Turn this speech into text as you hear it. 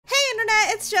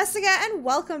internet, it's Jessica and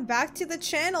welcome back to the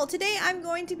channel. Today I'm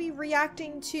going to be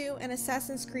reacting to an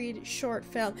Assassin's Creed short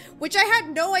film, which I had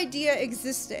no idea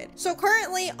existed. So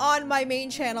currently on my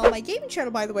main channel, my gaming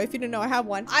channel by the way, if you didn't know I have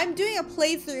one, I'm doing a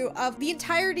playthrough of the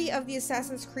entirety of the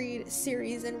Assassin's Creed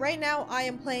series, and right now I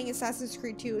am playing Assassin's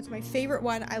Creed 2. It's my favorite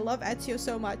one. I love Ezio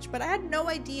so much, but I had no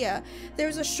idea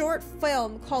there's a short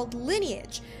film called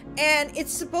Lineage, and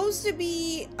it's supposed to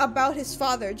be about his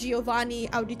father, Giovanni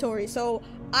Auditore. So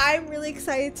I'm really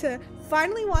excited to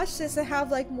finally watch this and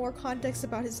have like more context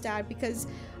about his dad, because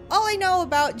all I know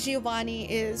about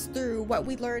Giovanni is through what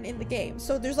we learn in the game.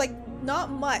 So there's like not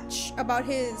much about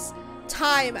his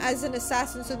time as an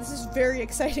assassin, so this is very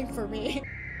exciting for me.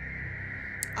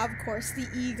 Of course, the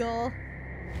eagle.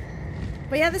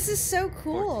 But yeah, this is so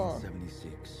cool.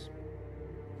 1476.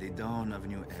 The dawn of a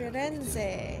new era.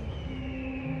 Firenze.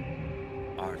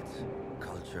 Art,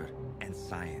 culture, and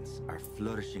science are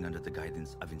flourishing under the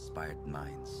guidance of inspired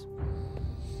minds.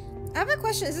 I have a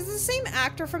question. Is this the same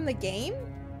actor from the game?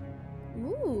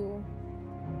 Ooh.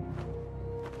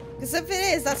 Because if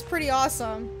it is, that's pretty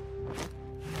awesome.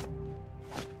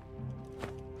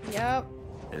 Yep.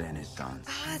 Renaissance.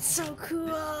 Ah, that's so cool.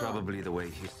 This is probably the way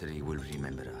history will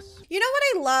remember us. You know what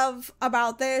I love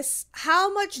about this?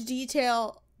 How much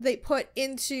detail they put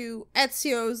into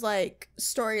Ezio's like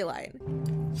storyline.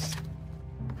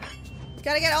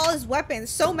 Gotta get all his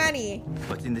weapons, so many.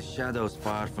 But in the shadows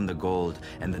far from the gold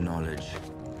and the knowledge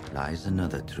lies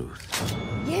another truth.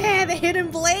 Yeah, the hidden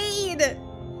blade.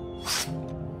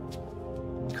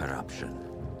 Corruption,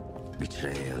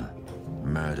 betrayal,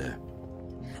 murder.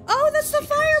 Oh, that's the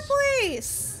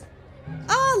fireplace. Oh,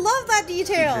 I love that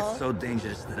detail. Secrets so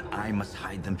dangerous that I must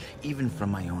hide them even from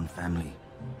my own family.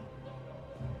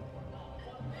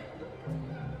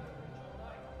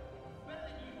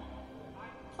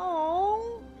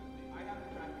 Oh,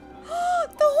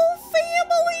 the whole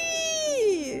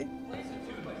family!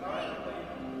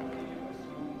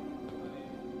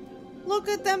 Look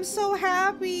at them, so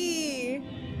happy.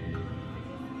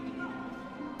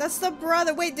 That's the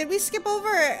brother. Wait, did we skip over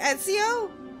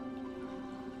Ezio?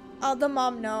 Oh, the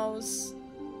mom knows.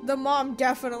 The mom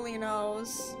definitely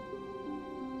knows.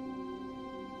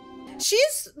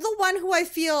 She's the one who I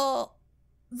feel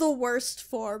the worst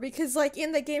for, because like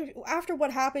in the game, after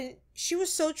what happened, she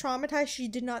was so traumatized she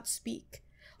did not speak.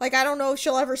 Like, I don't know if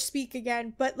she'll ever speak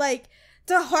again, but like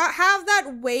to have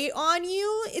that weight on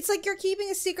you, it's like you're keeping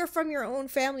a secret from your own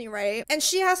family, right? And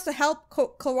she has to help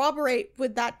corroborate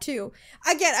with that too.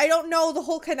 Again, I don't know the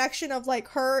whole connection of like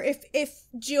her, if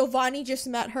Giovanni just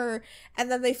met her and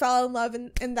then they fell in love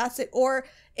and that's it, or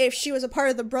if she was a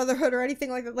part of the brotherhood or anything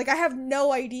like that. Like, I have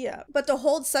no idea. But to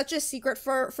hold such a secret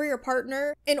for your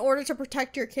partner in order to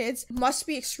protect your kids must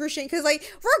be excruciating, because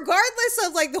like regardless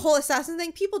of like the whole assassin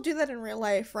thing, people do that in real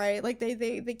life, right? Like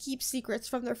they keep secrets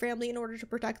from their family in order to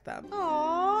protect them.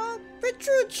 Aww,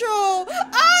 Petruccio.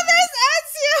 Oh, there's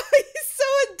Ezio. He's so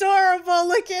adorable.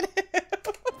 Look at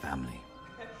him. Family,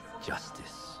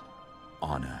 justice,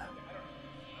 honor.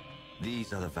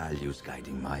 These are the values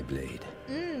guiding my blade.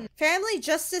 Family,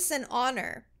 justice, and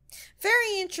honor.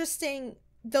 Very interesting.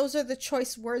 Those are the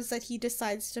choice words that he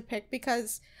decides to pick,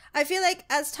 because I feel like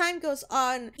as time goes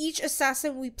on, each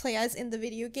assassin we play as in the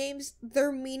video games,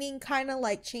 their meaning kind of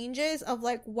like changes of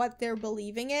like what they're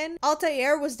believing in.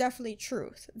 Altair was definitely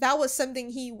truth. That was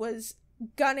something he was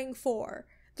gunning for.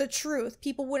 The truth.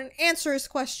 People wouldn't answer his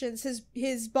questions.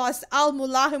 His boss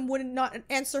Al-Mulahim wouldn't not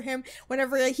answer him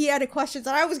whenever he had questions,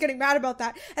 and I was getting mad about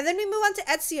that. And then we move on to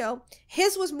Ezio.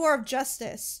 His was more of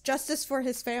justice for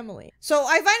his family. So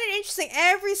I find it interesting.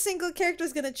 Every single character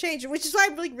is gonna change, which is why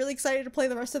I'm really excited to play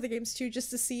the rest of the games too, just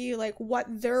to see like what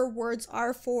their words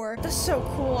are for. That's so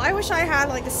cool. I wish I had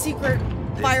like a secret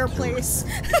fireplace.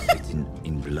 Written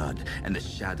in blood, and the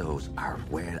shadows are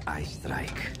where I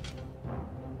strike.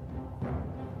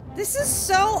 This is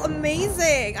so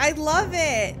amazing. I love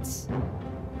it.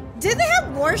 Did they have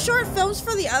more short films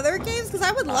for the other games? Because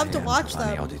I would love to watch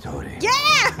them. Giovanni Auditore.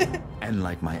 Yeah! And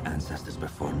like my ancestors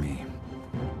before me,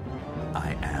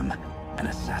 I am an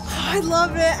assassin. I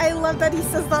love it. I love that he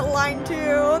says that line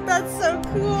too. That's so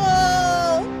cool.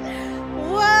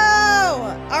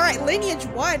 Whoa. All right, Lineage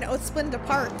 1. Oh, it's split into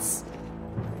parts.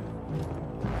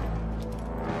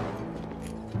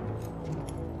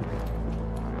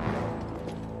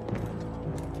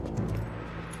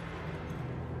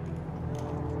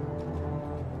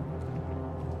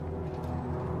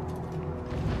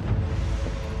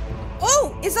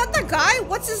 Is that the guy?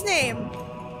 What's his name?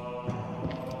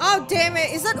 Oh, damn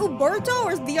it. Is that Uberto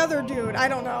or is the other dude? I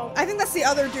don't know. I think that's the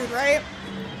other dude, right?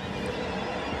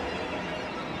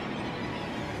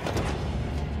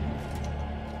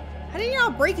 How did he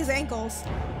not break his ankles?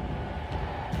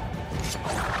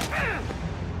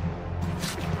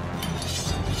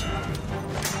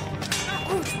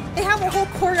 Oh, they have a whole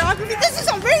choreography. This is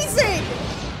amazing!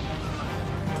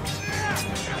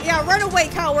 Yeah, run away,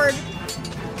 coward.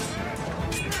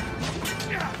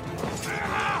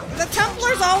 The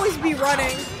Templars always be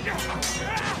running.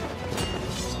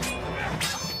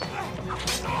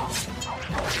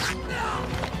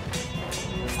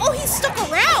 Oh, he's stuck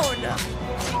around!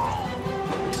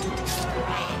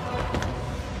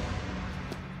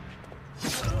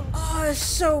 Oh, it's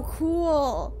so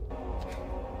cool.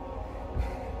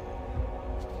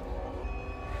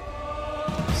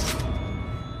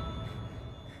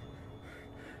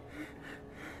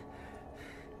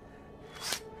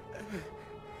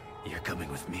 You're coming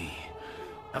with me.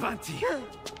 Avanti!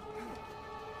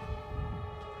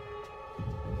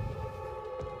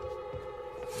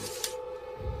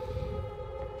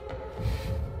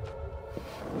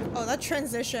 Oh, that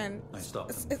transition. I stopped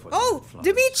them before Oh,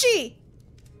 they Dimitri!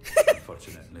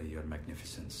 Fortunately, Your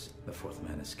Magnificence, the fourth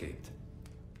man escaped.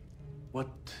 What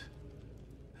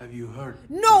have you heard?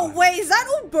 No way, is that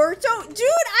Umberto? Dude,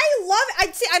 I love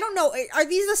it. I don't know. Are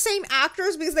these the same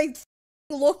actors? Because they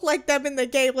look like them in the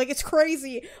game. Like, it's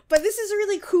crazy. But this is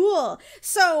really cool.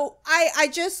 So, I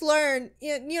just learned,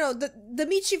 you know, the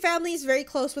Michi family is very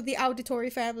close with the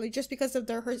Auditore family just because of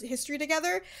their history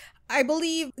together. I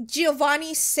believe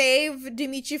Giovanni saved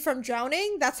Dimitri from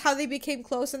drowning. That's how they became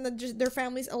close, and then just their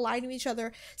families aligned with each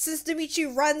other. Since Dimitri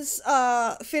runs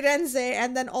Firenze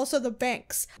and then also the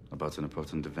banks. About an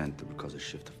important event that would cause a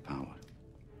shift of power.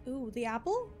 Ooh, the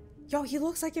apple? Yo, he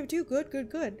looks like him too. Good, good,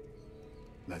 good.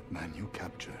 That man you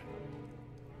captured,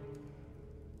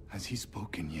 has he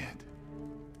spoken yet?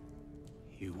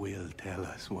 He will tell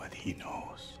us what he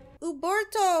knows.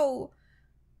 Umberto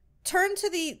turned to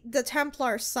the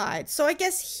Templar side. So I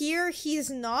guess here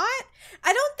he's not.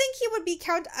 I don't think he would be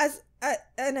counted as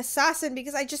an assassin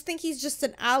because I just think he's just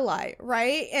an ally,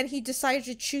 right? And he decided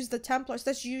to choose the Templars.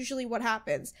 That's usually what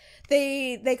happens.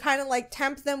 They kind of like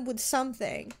tempt them with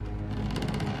something.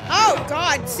 Oh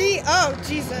God, see? Oh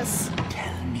Jesus.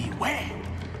 Tell me where.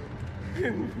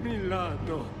 In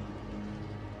Milano,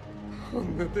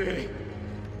 on the day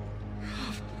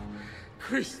of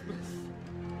Christmas,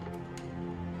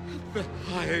 the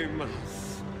High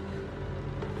Mass,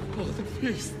 for the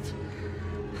feast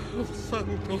of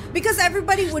Santo. Because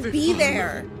everybody would be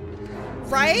there,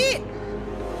 right?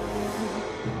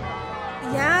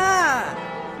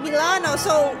 Yeah, Milano.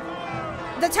 So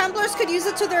the Templars could use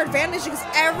it to their advantage because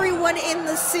everyone in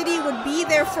the city would be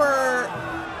there for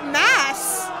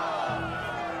Mass.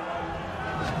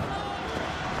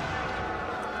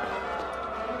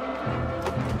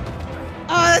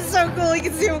 Oh, that's so cool. You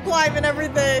can see him climb and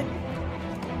everything.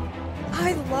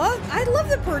 I love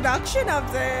the production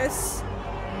of this.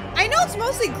 I know it's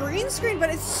mostly green screen, but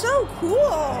it's so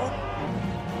cool.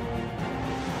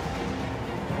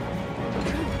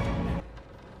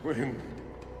 When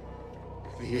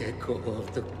the echo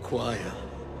of the choir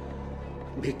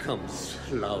becomes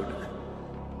louder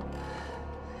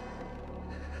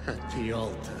at the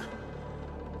altar,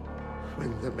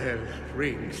 when the bell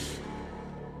rings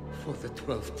for the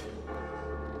 12th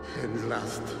and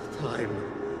last time.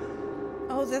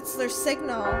 Oh, that's their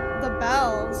signal, the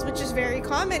bells, which is very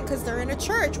common because they're in a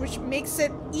church, which makes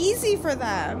it easy for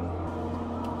them.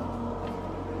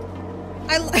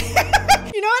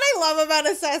 You know what I love about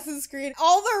Assassin's Creed?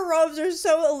 All their robes are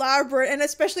so elaborate, and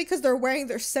especially because they're wearing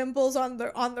their symbols on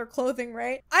their clothing,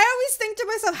 right? I always think to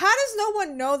myself, how does no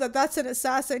one know that that's an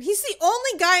assassin? He's the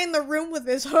only guy in the room with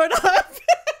his hood up.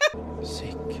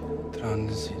 Sic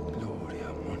transit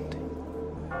gloria mundi.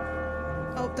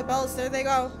 Oh, the bells, there they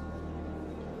go.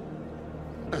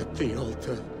 At the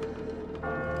altar,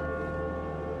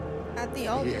 At the the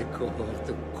altar. echo of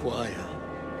the choir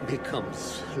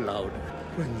becomes louder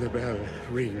when the bell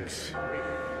rings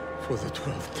for the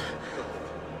 12th.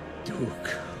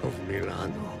 Duke of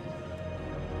Milano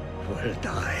will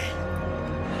die.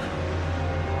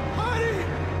 Hurry!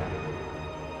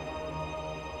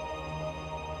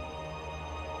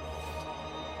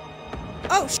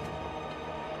 Oh,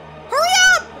 hurry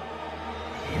up!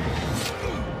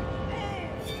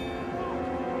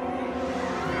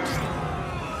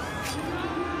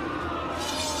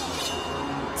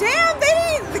 Damn,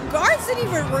 the guards didn't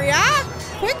even react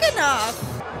quick enough.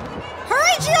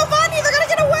 Hurry, Giovanni, they're gonna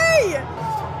get away!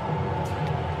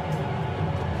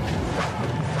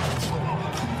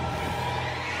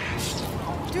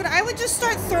 Dude, I would just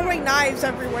start throwing knives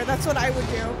everywhere. That's what I would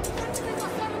do.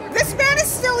 This man is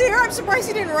still here. I'm surprised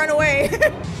he didn't run away.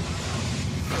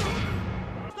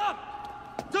 Stop!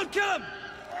 Don't kill him!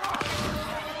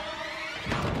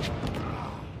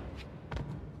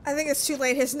 I think it's too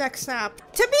late. His neck snapped.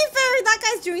 To be fair, that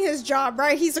guy's doing his job,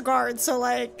 right? He's a guard, so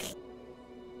like...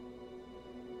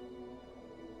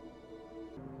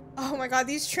 Oh my god,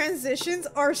 these transitions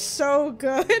are so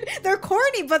good. They're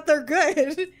corny, but they're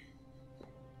good.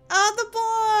 Oh,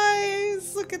 the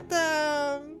boys! Look at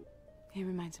them. He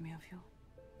reminds me of you.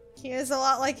 He is a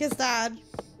lot like his dad.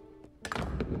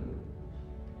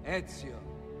 Ezio,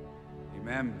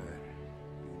 remember,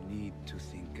 you need to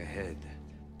think ahead.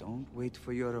 Don't wait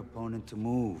for your opponent to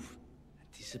move.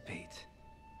 Anticipate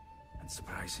and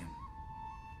surprise him.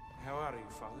 How are you,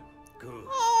 Father? Good.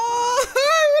 Oh, I'm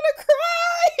gonna cry.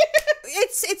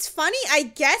 It's funny, I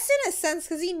guess, in a sense,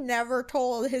 because he never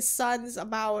told his sons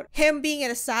about him being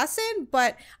an assassin,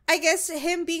 but I guess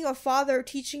him being a father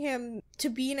teaching him to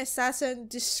be an assassin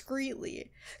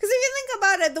discreetly. Because if you think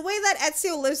about it, the way that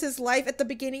Ezio lives his life at the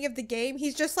beginning of the game,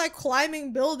 he's just like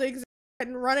climbing buildings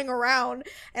and running around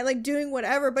and like doing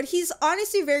whatever, but he's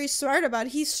honestly very smart about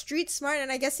it. He's street smart,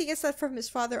 and I guess he gets that from his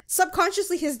father.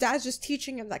 Subconsciously, his dad's just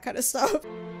teaching him that kind of stuff.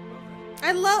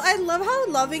 I love how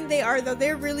loving they are, though.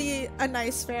 They're really a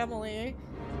nice family.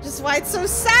 Just why it's so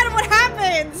sad what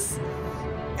happens.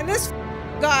 And this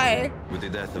guy. With the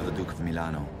death of the Duke of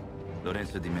Milano,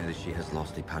 Lorenzo de' Medici has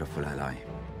lost a powerful ally.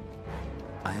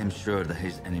 I am sure that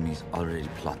his enemies already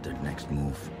plot their next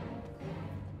move.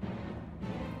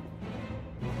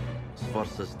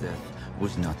 Sforza's death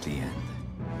was not the end.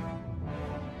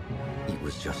 It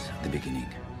was just the beginning.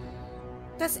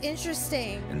 That's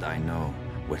interesting. And I know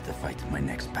where to fight my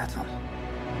next battle.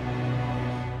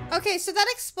 Okay, so that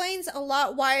explains a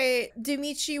lot why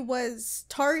Dimitri was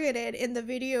targeted in the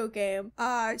video game.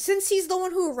 Since he's the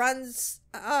one who runs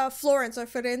Florence or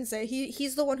Firenze,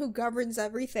 he's the one who governs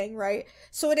everything, right?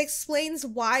 So it explains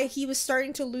why he was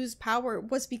starting to lose power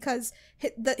was because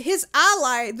his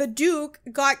ally, the Duke,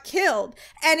 got killed.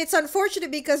 And it's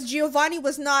unfortunate because Giovanni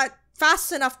was not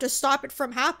fast enough to stop it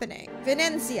from happening.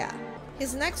 Venezia.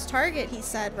 His next target, he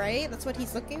said, right? That's what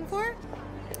he's looking for?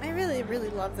 I really, really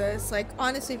love this. Like,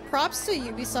 honestly, props to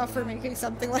Ubisoft for making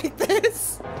something like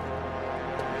this.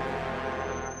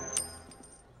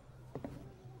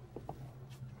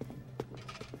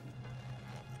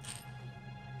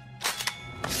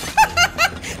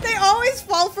 They always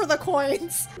fall for the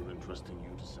coins. We're entrusting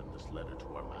you to send this letter to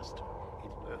our master.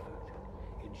 It's perfect.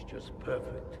 It's just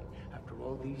perfect. After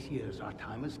all these years, our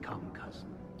time has come,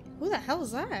 cousin. Who the hell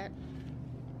is that?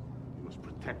 You must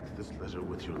protect this letter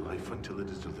with your life until it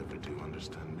is delivered. Do you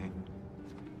understand me?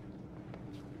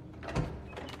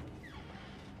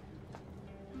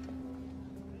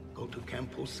 Go to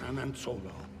Campo San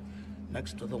Anzolo.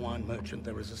 Next to the wine merchant,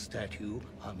 there is a statue.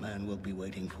 Our man will be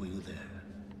waiting for you there.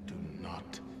 Do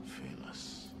not fail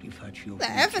us. The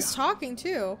F is talking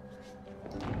too.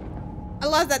 I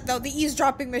love that though, the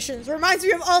eavesdropping missions. Reminds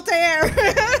me of Altair.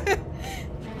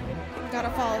 Gotta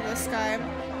follow this guy.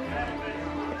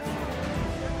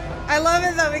 I love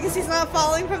it though because he's not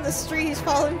falling from the street, he's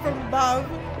falling from above.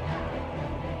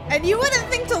 And you wouldn't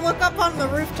think to look up on the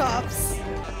rooftops.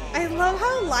 I love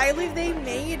how lively they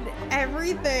made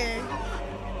everything.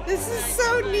 This is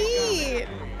so neat.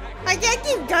 I can't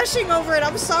keep gushing over it,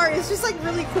 I'm sorry. It's just like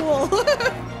really cool.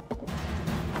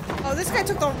 Oh, this guy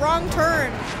took the wrong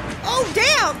turn. Oh,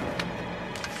 damn!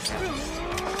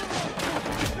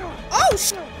 Oh,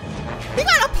 sh! He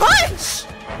got a punch!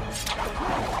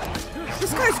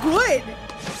 This guy's good.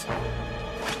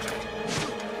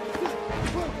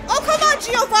 Oh, come on,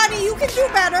 Giovanni, you can do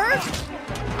better.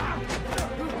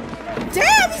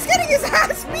 Damn, he's getting his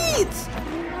ass beat!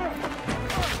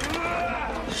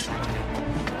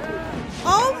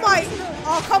 Oh my...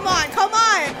 Oh, come on, come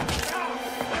on!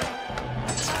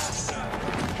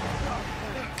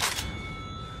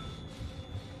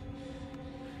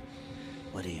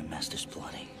 What are your masters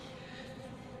plotting?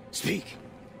 Speak!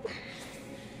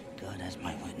 God as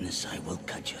my witness, I will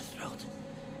cut your throat.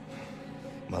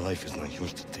 My life is not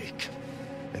yours to take.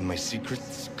 And my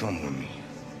secrets come with me.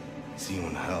 See you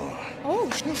in hell.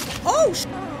 Oh, oh!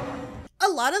 A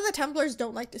lot of the Templars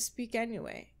don't like to speak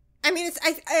anyway. I mean,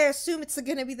 I assume it's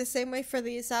gonna be the same way for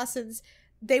the assassins.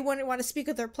 They wouldn't want to speak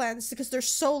of their plans because they're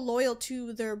so loyal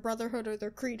to their brotherhood or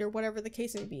their creed or whatever the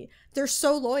case may be. They're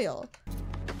so loyal.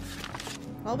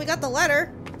 Well, we got the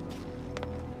letter.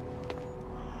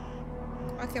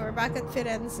 Okay, we're back at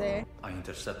Firenze. I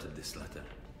intercepted this letter.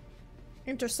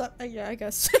 Yeah, I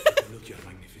guess. Look, your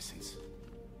magnificence.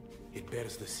 It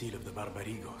bears the seal of the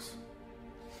Barbarigos.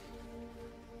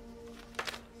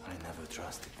 I never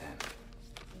trusted them.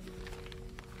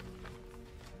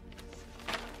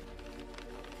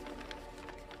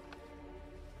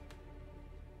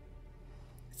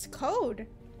 It's code.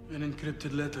 An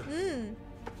encrypted letter.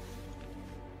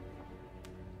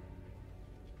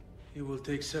 It will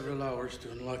take several hours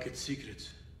to unlock its secrets.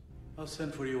 I'll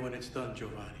send for you when it's done,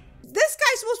 Giovanni. This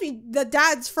guy's supposed to be the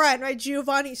dad's friend, right?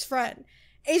 Giovanni's friend.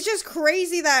 It's just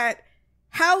crazy that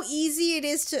how easy it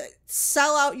is to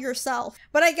sell out yourself.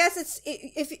 But I guess it's,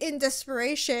 if in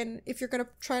desperation, if you're gonna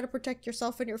try to protect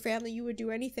yourself and your family, you would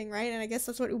do anything, right? And I guess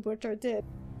that's what Auditore did.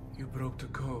 You broke the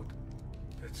code.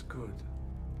 That's good.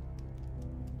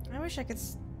 I wish I could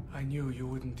I knew you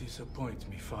wouldn't disappoint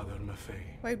me, Father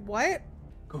Maffei. Wait, what?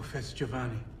 Go fetch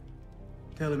Giovanni.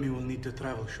 Tell him he will need to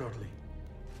travel shortly.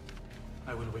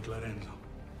 I will wake Lorenzo.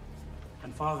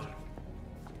 And Father,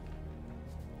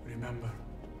 remember,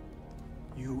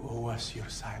 you owe us your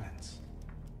silence.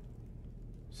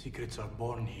 Secrets are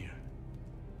born here,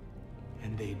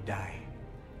 and they die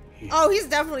here. Oh, he's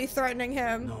definitely threatening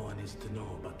him. No one is to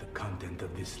know about the content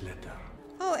of this letter.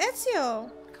 Oh,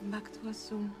 Ezio. Come back to us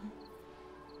soon.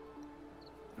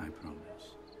 I promise.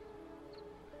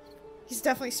 He's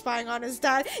definitely spying on his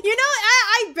dad. You know,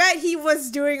 I bet he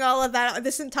was doing all of that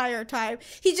this entire time.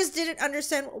 He just didn't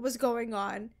understand what was going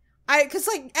on. Cause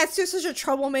like, Ezio's such a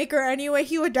troublemaker anyway,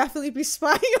 he would definitely be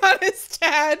spying on his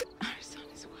dad. Our son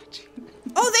is watching.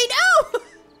 Oh, they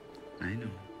know! I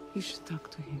know. You should talk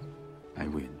to him. I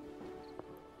will.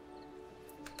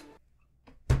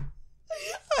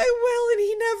 I will, and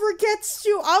he never gets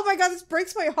to. Oh my god, this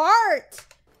breaks my heart.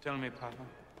 Tell me, Papa,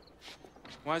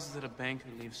 why is it that a banker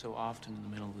leaves so often in the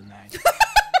middle of the night?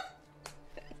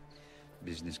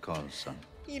 Business calls, son.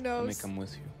 He Let knows. me come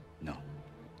with you. No.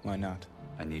 Why not?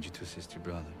 I need you to assist your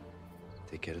brother.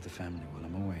 Take care of the family while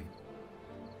I'm away.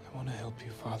 I want to help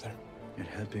you, Father. You're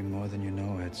helping more than you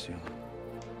know, Ezio.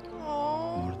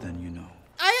 Aww. More than you know.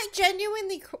 I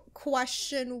genuinely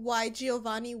question why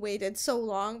Giovanni waited so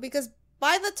long, because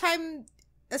by the time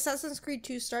Assassin's Creed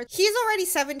 2 starts, he's already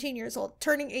 17 years old,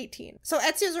 turning 18. So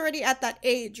Ezio's already at that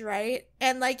age, right?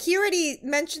 And like, he already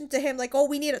mentioned to him like, oh,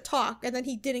 we need to talk, and then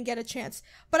he didn't get a chance.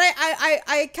 But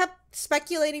I kept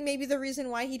speculating maybe the reason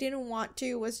why he didn't want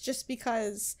to was just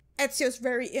because Ezio's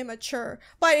very immature.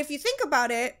 But if you think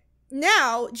about it,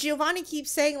 now Giovanni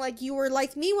keeps saying like, you were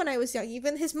like me when I was young.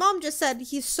 Even his mom just said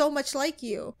he's so much like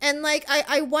you. And like,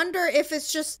 I wonder if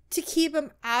it's just to keep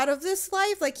him out of this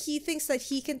life. Like, he thinks that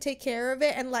he can take care of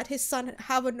it and let his son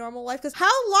have a normal life. Because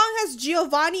how long has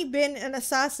Giovanni been an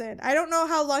assassin? I don't know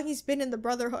how long he's been in the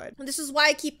Brotherhood. And this is why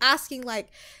I keep asking, like,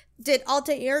 did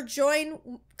Altair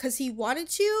join because he wanted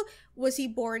to? Was he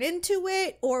born into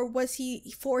it? Or was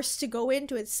he forced to go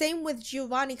into it? Same with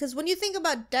Giovanni, because when you think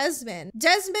about Desmond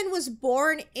was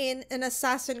born in an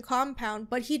assassin compound,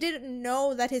 but he didn't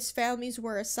know that his families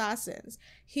were assassins.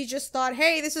 He just thought,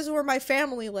 hey, this is where my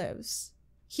family lives.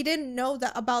 He didn't know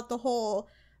that about the whole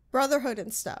Brotherhood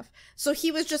and stuff. So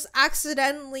he was just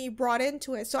accidentally brought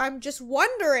into it. So I'm just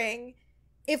wondering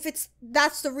if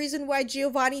that's the reason why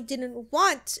Giovanni didn't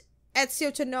want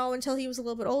Ezio to know until he was a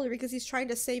little bit older, because he's trying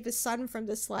to save his son from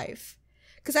this life.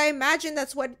 Because I imagine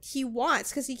that's what he wants,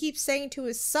 because he keeps saying to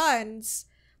his sons,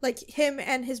 like him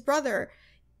and his brother,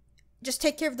 just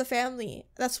take care of the family.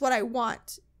 That's what I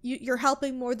want. You're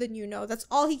helping more than you know. That's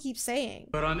all he keeps saying.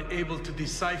 But unable to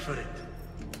decipher it.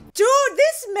 Dude,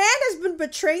 this man has been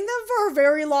betraying them for a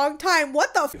very long time.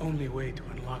 What the f— The only way to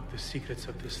unlock the secrets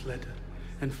of this letter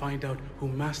and find out who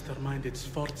masterminded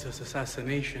Sforza's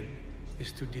assassination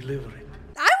is to deliver it.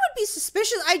 I would be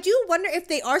suspicious. I do wonder if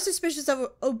they are suspicious of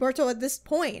Umberto at this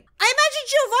point. I imagine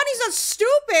Giovanni's not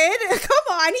stupid.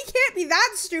 Come on, he can't be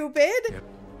that stupid. Yep.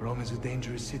 Rome is a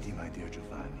dangerous city, my dear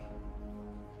Giovanni.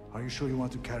 Are you sure you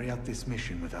want to carry out this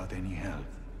mission without any help?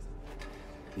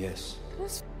 Yes.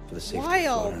 That's For the safety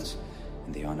wild. of Florence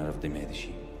and the honor of the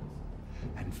Medici.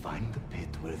 And find the pit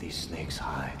where these snakes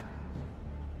hide.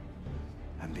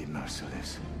 And be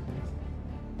merciless.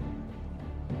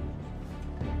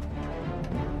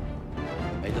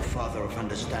 May the Father of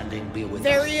Understanding be with us.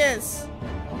 There he is.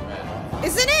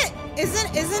 Isn't it?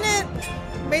 Isn't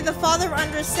it? May the Father of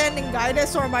Understanding guide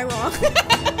us, or am I wrong?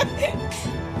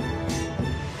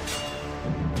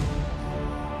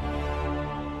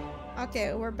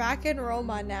 Okay, we're back in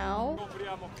Roma now.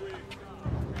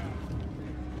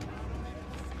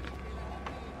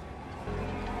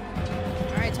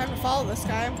 Alright, time to follow this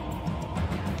guy.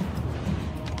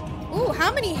 Ooh,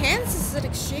 how many hands is it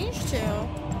exchanged to?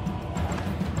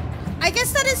 I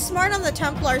guess that is smart on the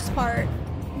Templar's part.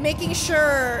 Making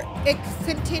sure it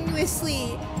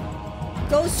continuously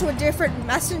goes to a different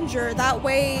messenger. That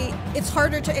way, it's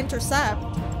harder to intercept.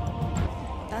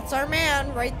 That's our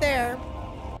man right there.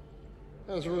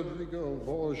 Has Rodrigo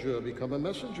Borgia become a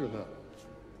messenger now?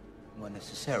 Not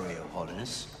necessary, Your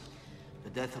Holiness. The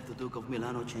death of the Duke of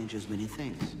Milano changes many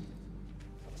things.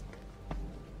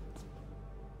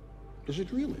 Is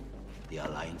it really? The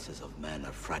alliances of men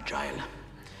are fragile.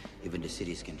 Even the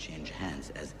cities can change hands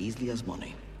as easily as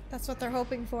money. That's what they're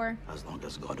hoping for. As long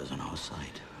as God is on our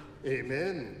side.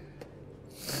 Amen.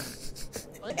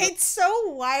 It's so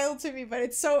wild to me, but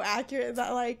it's so accurate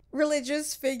that like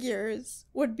religious figures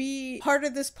would be part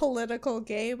of this political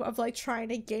game of like trying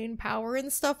to gain power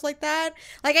and stuff like that.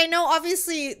 Like I know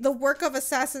obviously the work of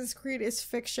Assassin's Creed is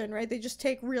fiction, right? They just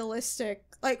take realistic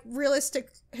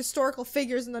historical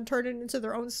figures and then turn it into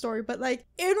their own story. But like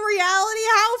in reality,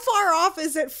 how far off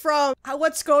is it from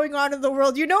what's going on in the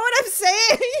world? You know what I'm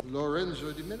saying?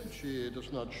 Lorenzo de Medici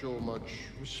does not show much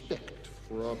respect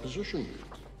for our position.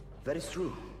 That is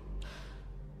true.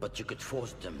 But you could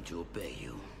force them to obey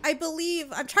you. I believe,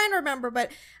 I'm trying to remember,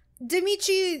 but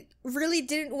Medici really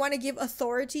didn't want to give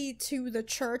authority to the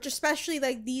church, especially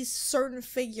like these certain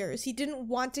figures. He didn't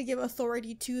want to give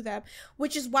authority to them,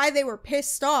 which is why they were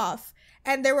pissed off.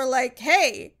 And they were like,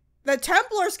 hey, the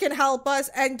Templars can help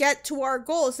us and get to our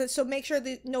goals, and so make sure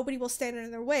that nobody will stand in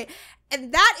their way.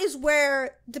 And that is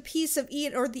where the piece of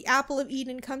Eden, or the apple of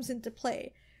Eden, comes into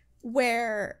play.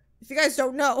 Where, if you guys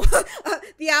don't know,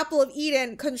 the apple of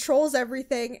Eden controls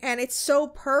everything, and it's so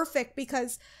perfect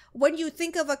because when you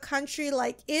think of a country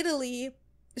like Italy,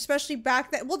 especially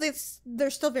back then, well, they're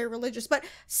still very religious, but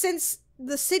since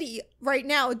the city right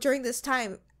now during this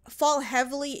time fall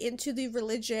heavily into the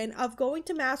religion of going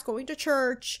to mass, going to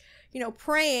church, you know,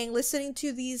 praying, listening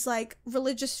to these like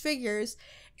religious figures,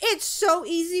 it's so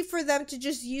easy for them to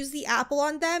just use the apple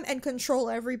on them and control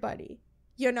everybody.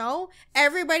 You know,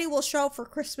 everybody will show up for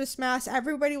Christmas Mass.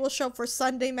 Everybody will show up for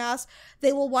Sunday Mass.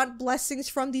 They will want blessings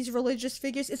from these religious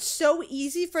figures. It's so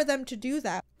easy for them to do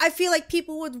that. I feel like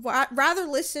people would rather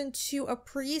listen to a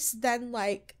priest than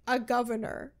like a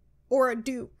governor or a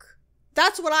duke.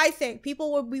 That's what I think.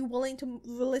 People would be willing to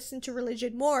listen to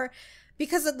religion more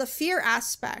because of the fear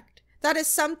aspect. That is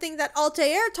something that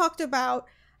Altair talked about,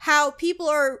 how people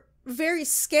are very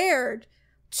scared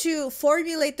to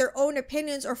formulate their own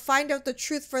opinions or find out the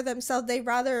truth for themselves. They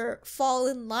rather fall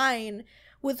in line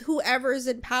with whoever is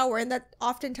in power, and that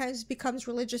oftentimes becomes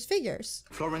religious figures.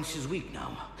 Florence is weak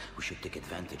now. We should take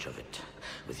advantage of it.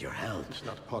 With your help. It's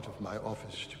not part of my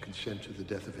office to consent to the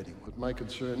death of anyone. My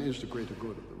concern is the greater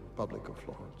good of the Republic of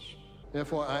Florence.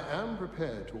 Therefore, I am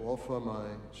prepared to offer my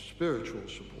spiritual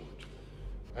support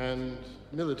and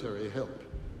military help.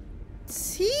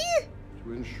 See?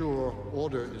 To ensure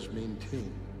order is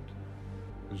maintained.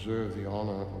 Preserve the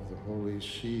honor of the Holy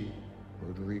See,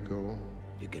 Rodrigo.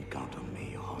 You can count on me,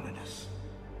 Your Holiness.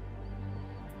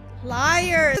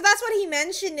 Liar. So that's what he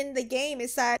mentioned in the game,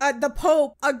 is that the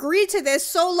Pope agreed to this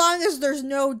so long as there's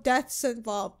no deaths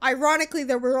involved. Ironically,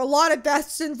 there were a lot of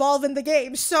deaths involved in the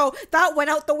game, so that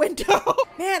went out the window.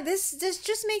 Man, this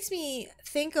just makes me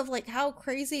think of like how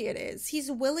crazy it is.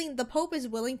 The Pope is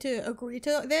willing to agree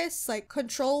to this, like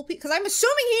control people, because I'm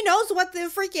assuming he knows what the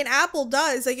freaking apple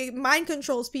does. Like it mind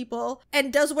controls people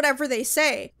and does whatever they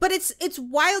say. But it's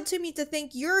wild to me to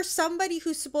think you're somebody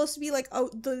who's supposed to be like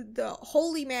the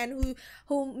holy man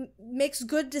who makes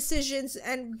good decisions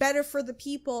and better for the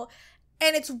people,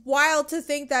 and it's wild to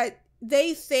think that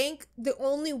they think the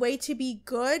only way to be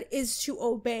good is to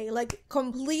obey, like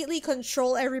completely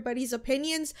control everybody's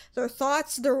opinions, their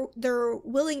thoughts, their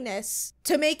willingness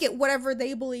to make it whatever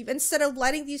they believe, instead of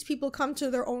letting these people come to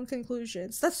their own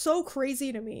conclusions. That's so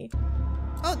crazy to me.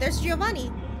 Oh, there's Giovanni.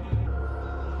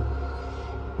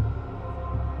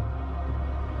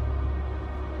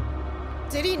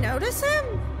 Did he notice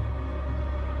him?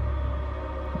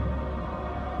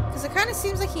 Because it kind of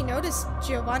seems like he noticed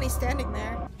Giovanni standing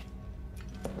there.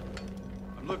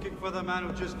 I'm looking for the man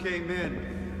who just came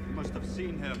in. You must have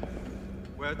seen him.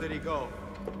 Where did he go?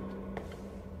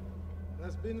 It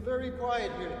has been very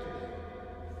quiet here today.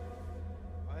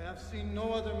 I have seen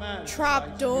no other man.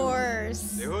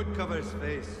 Trapdoors. The hood covers his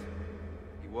face.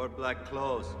 He wore black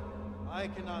clothes. I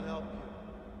cannot help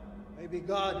you. Maybe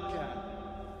God can.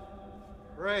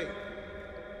 Pray.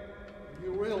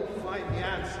 You will find the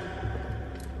answer.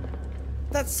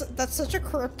 That's such a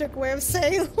cryptic way of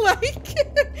saying, like,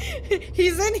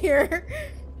 he's in here,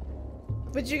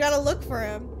 but you gotta look for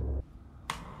him.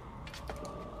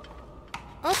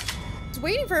 Oh, it's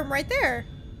waiting for him right there.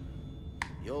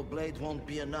 Your blade won't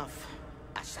be enough,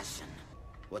 assassin.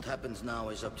 What happens now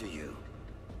is up to you.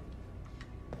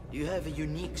 You have a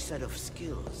unique set of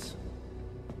skills,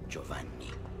 Giovanni.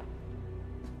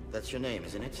 That's your name,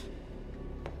 isn't it?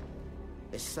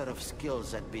 A set of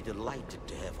skills I'd be delighted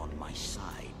to have on my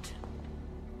side.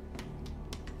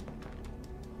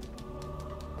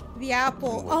 The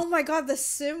apple. Oh my god, the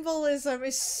symbolism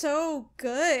is so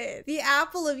good. The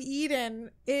apple of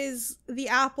Eden is the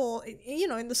apple, you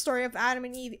know, in the story of Adam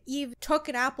and Eve. Eve took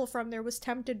an apple from there, was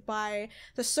tempted by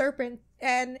the serpent,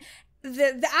 and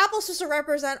the apple's supposed to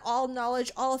represent all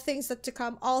knowledge, all things that to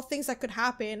come, all things that could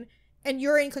happen, and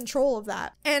you're in control of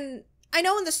that. And I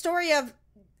know in the story of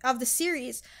the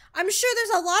series, I'm sure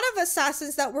there's a lot of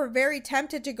assassins that were very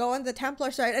tempted to go on the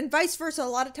Templar side, and vice versa. A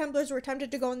lot of Templars were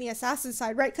tempted to go on the assassin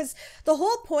side, right? Because the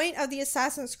whole point of the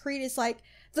Assassin's Creed is like,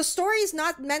 the story is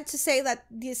not meant to say that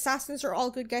the assassins are all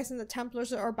good guys and the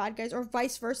Templars are bad guys, or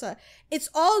vice versa. It's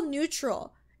all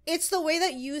neutral. It's the way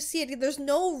that you see it. There's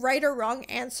no right or wrong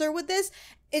answer with this.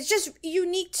 It's just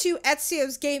unique to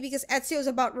Ezio's game because Ezio is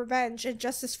about revenge and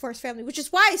justice for his family, which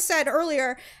is why I said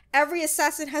earlier, every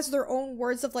assassin has their own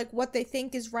words of like what they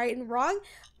think is right and wrong.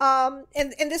 And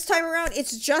this time around,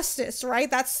 it's justice,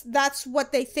 right? That's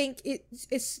what they think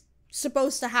is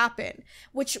supposed to happen,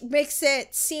 which makes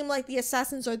it seem like the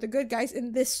assassins are the good guys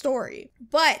in this story.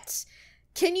 But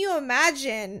can you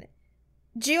imagine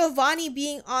Giovanni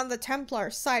being on the Templar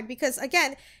side? Because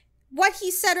again, what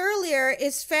he said earlier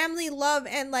is family, love,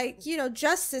 and like, you know,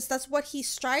 justice. That's what he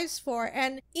strives for.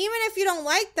 And even if you don't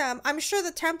like them, I'm sure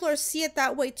the Templars see it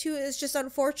that way too. It's just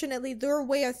unfortunately their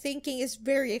way of thinking is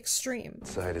very extreme. What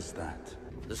side is that?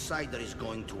 The side that is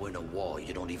going to win a war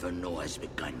you don't even know has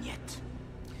begun yet.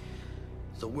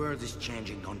 The world is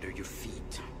changing under your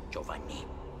feet, Giovanni.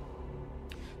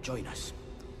 Join us,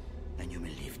 and you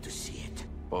may live to see it.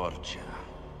 Borgia.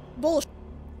 Bullshit,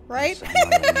 right? Yes, I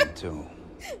know you need to.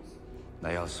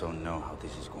 I also know how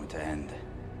this is going to end.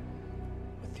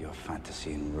 With your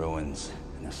fantasy in ruins,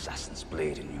 an assassin's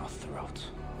blade in your throat.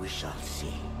 We shall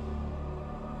see.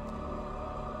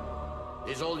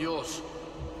 It's all yours.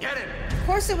 Get him! Of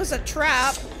course it was a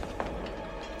trap.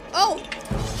 Oh!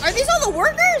 Are these all the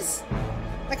workers?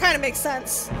 That kind of makes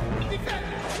sense.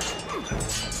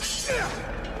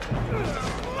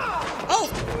 Oh!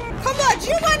 Come on!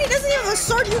 Giovanni doesn't have a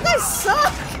sword! You guys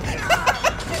suck!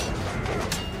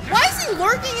 Why is he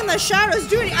lurking in the shadows?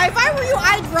 Dude, if I were you,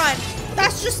 I'd run.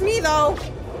 That's just me, though.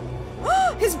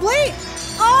 His blade.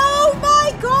 Oh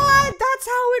my god, that's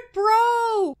how it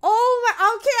broke. Oh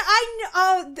my,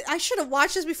 okay, I should have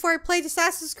watched this before I played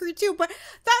Assassin's Creed 2, but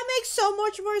that makes so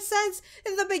much more sense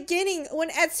in the beginning when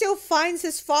Ezio finds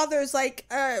his father's like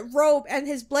robe and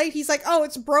his blade. He's like, oh,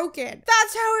 it's broken.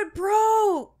 That's how it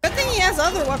broke. Good thing he has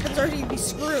other weapons or he'd be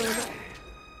screwed.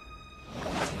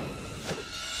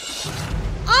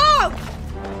 Oh!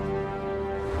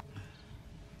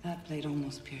 That blade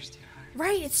almost pierced your heart.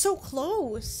 Right, it's so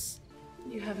close.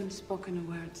 You haven't spoken a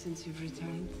word since you've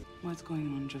returned. What's going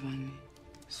on, Giovanni?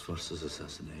 Sforza's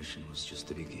assassination was just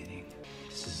the beginning.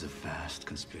 This is a vast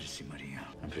conspiracy, Maria.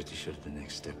 I'm pretty sure the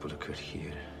next step will occur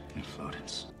here, in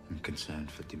Florence. I'm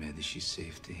concerned for de Medici's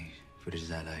safety, for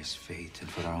his allies' fate, and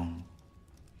for our own.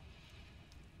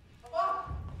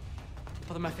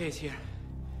 Father Maffei is here.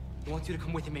 He wants you to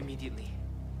come with him immediately.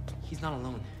 He's not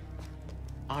alone.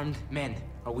 Armed men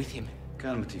are with him.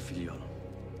 Calmati, figliolo.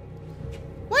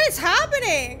 What is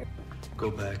happening? Go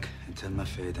back and tell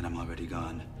Maffei that I'm already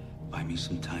gone. Buy me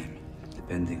some time,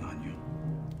 depending on you.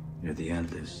 You're the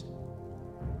eldest.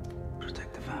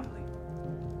 Protect the family.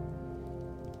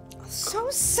 So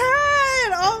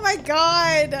sad! Oh my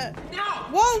god! No!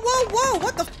 Whoa, whoa, whoa!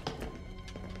 What the?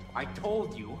 I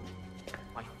told you,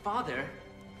 my father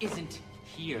isn't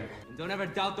here. And don't ever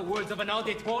doubt the words of an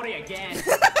Auditore again.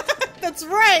 That's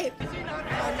right!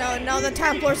 Oh no, no, the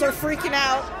Templars are freaking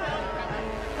out.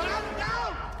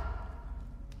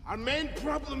 Our main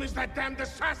problem is that damned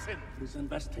assassin. His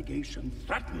investigation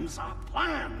threatens our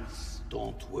plans.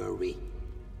 Don't worry.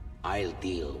 I'll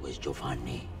deal with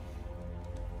Giovanni.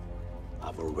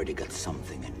 I've already got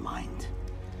something in mind.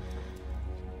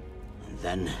 And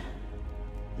then,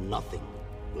 nothing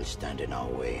will stand in our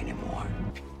way anymore.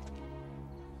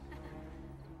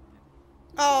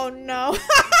 Oh no.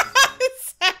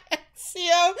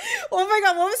 Ezio. Oh my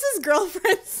god, what was his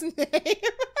girlfriend's name?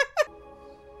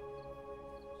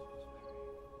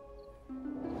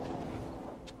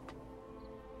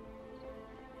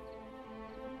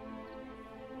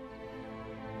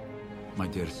 My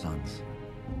dear sons,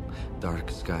 dark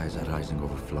skies are rising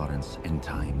over Florence and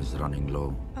time is running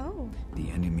low. Oh. The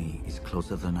enemy is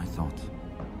closer than I thought.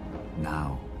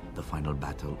 Now, the final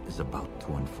battle is about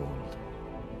to unfold.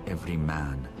 Every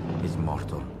man is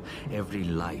mortal. Every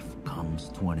life comes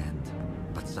to an end.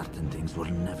 But certain things will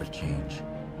never change.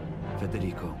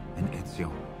 Federico and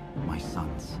Ezio, my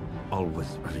sons,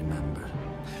 always remember.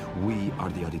 We are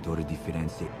the Auditore di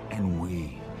Firenze, and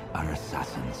we are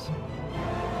assassins.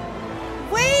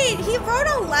 Wait, he wrote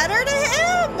a letter to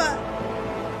him?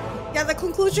 Yeah, the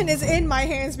conclusion is in my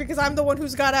hands because I'm the one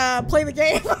who's gotta play the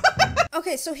game.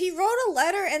 Okay, so he wrote a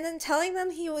letter and then telling them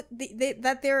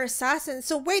that they're assassins.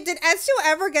 So wait, did Ezio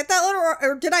ever get that letter,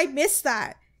 or did I miss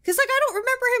that? Because, like, I don't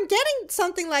remember him getting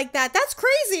something like that. That's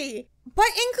crazy. But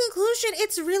in conclusion,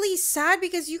 it's really sad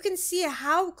because you can see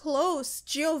how close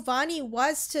Giovanni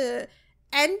was to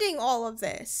ending all of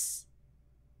this.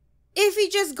 If he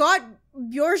just got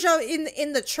Borgia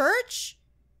in the church,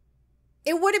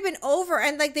 it would have been over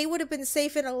and, like, they would have been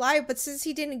safe and alive. But since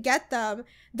he didn't get them,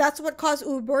 that's what caused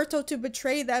Uberto to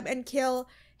betray them and kill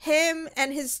him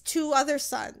and his 2 other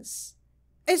sons.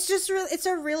 It's just it's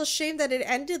a real shame that it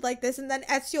ended like this, and then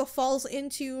Ezio falls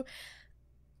into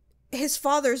his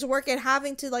father's work and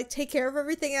having to, like, take care of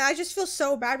everything, and I just feel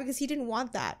so bad because he didn't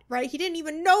want that, right? He didn't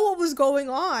even know what was going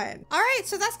on. All right,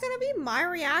 so that's gonna be my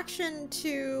reaction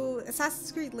to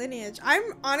Assassin's Creed Lineage.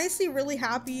 I'm honestly really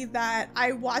happy that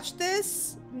I watched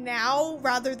this now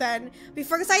rather than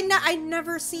before, because I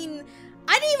never seen,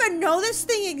 I didn't even know this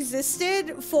thing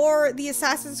existed for the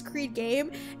Assassin's Creed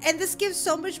game, and this gives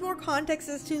so much more context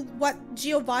as to what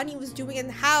Giovanni was doing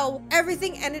and how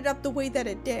everything ended up the way that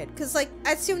it did. Because, like,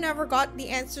 Ezio never got the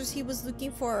answers he was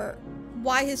looking for,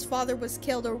 why his father was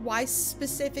killed or why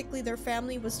specifically their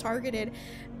family was targeted,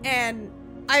 and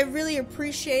I really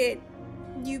appreciate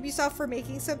Ubisoft for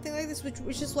making something like this,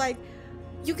 which is like,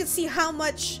 you can see how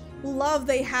much love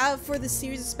they have for the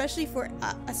series, especially for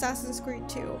Assassin's Creed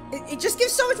 2. It just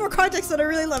gives so much more context that I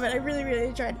really love it. I really, really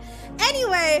enjoyed.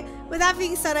 Anyway, with that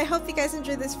being said, I hope you guys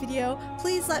enjoyed this video.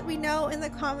 Please let me know in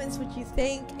the comments what you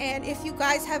think, and if you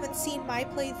guys haven't seen my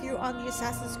playthrough on the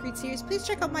Assassin's Creed series, please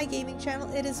check out my gaming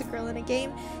channel. It is A Girl and a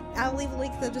Game. I'll leave a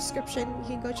link in the description. You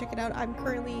can go check it out. I'm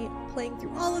currently playing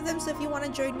through all of them, so if you want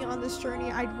to join me on this journey,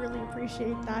 I'd really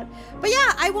appreciate that. But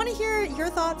yeah, I want to hear your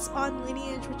thoughts on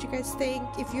Lineage, what you guys think,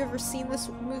 if you ever seen this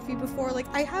movie before. Like,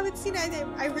 I haven't seen it.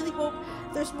 I really hope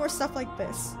there's more stuff like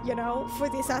this, you know, for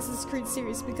the Assassin's Creed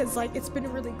series, because, like, it's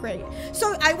been really great.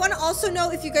 So I want to also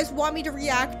know if you guys want me to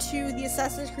react to the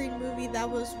Assassin's Creed movie that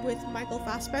was with Michael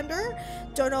Fassbender.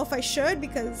 Don't know if I should,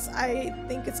 because I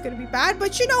think it's gonna be bad,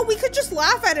 but, you know, we could just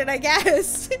laugh at it, I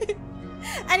guess.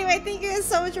 Anyway, thank you guys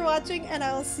so much for watching, and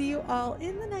I will see you all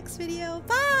in the next video.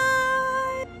 Bye!